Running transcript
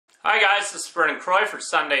Hi guys, this is Vernon Croy for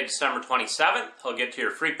Sunday, December 27th. I'll get to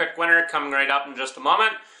your free pick winner coming right up in just a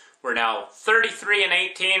moment. We're now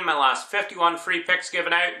 33-18, my last 51 free picks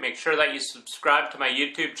given out. Make sure that you subscribe to my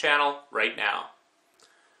YouTube channel right now.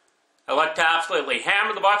 I look to absolutely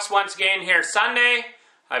hammer the Bucks once again here Sunday.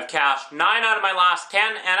 I've cashed 9 out of my last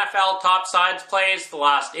 10 NFL top sides plays the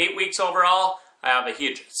last 8 weeks overall. I have a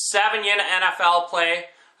huge 7-unit NFL play.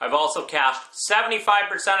 I've also cashed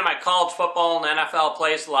 75% of my college football and NFL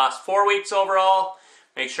plays the last 4 weeks overall.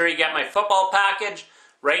 Make sure you get my football package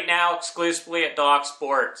right now exclusively at Doc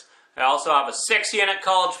Sports. I also have a 6-unit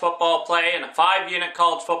college football play and a 5-unit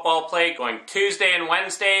college football play going Tuesday and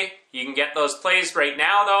Wednesday. You can get those plays right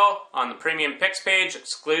now though on the Premium Picks page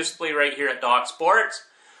exclusively right here at Doc Sports.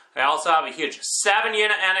 I also have a huge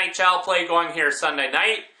 7-unit NHL play going here Sunday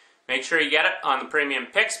night. Make sure you get it on the Premium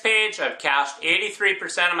Picks page. I've cashed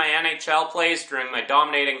 83% of my NHL plays during my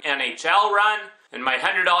dominating NHL run. And my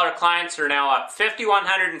 $100 clients are now up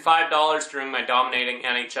 $5,105 during my dominating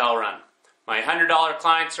NHL run. My $100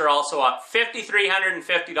 clients are also up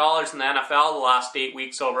 $5,350 in the NFL the last 8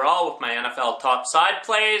 weeks overall with my NFL top side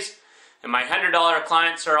plays. And my $100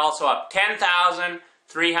 clients are also up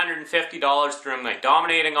 $10,350 during my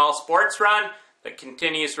dominating all sports run that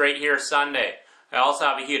continues right here Sunday. I also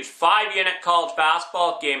have a huge 5-unit college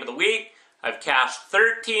basketball game of the week. I've cashed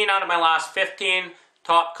 13 out of my last 15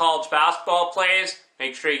 top college basketball plays.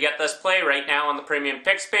 Make sure you get this play right now on the Premium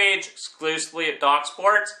Picks page, exclusively at Doc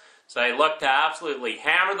Sports. So I look to absolutely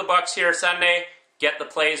hammer the Bucks here Sunday. Get the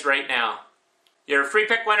plays right now. Your free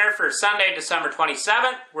pick winner for Sunday, December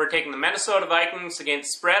 27th. We're taking the Minnesota Vikings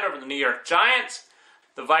against spread over the New York Giants.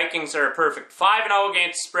 The Vikings are a perfect 5-0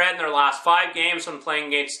 against spread in their last 5 games when playing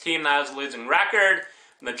against a team that has a losing record.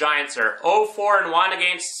 And the Giants are 0-4-1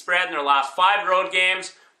 against spread in their last 5 road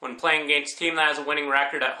games when playing against a team that has a winning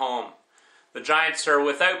record at home. The Giants are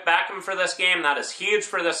without Beckham for this game. That is huge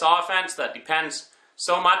for this offense that depends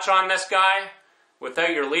so much on this guy.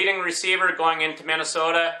 Without your leading receiver going into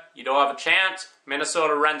Minnesota, you don't have a chance.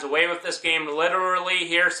 Minnesota runs away with this game literally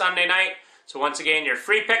here Sunday night. So once again, your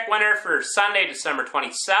free pick winner for Sunday, December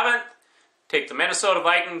 27th. Take the Minnesota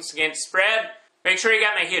Vikings against spread. Make sure you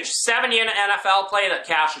get my huge 7-unit NFL play that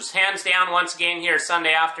cashes hands down once again here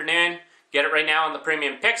Sunday afternoon. Get it right now on the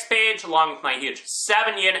Premium Picks page, along with my huge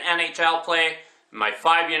 7-unit NHL play and my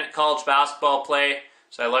 5-unit college basketball play.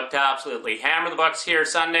 So I look to absolutely hammer the Bucks here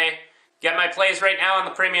Sunday. Get my plays right now on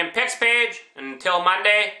the Premium Picks page. And until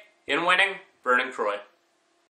Monday, in winning, Vernon Croy.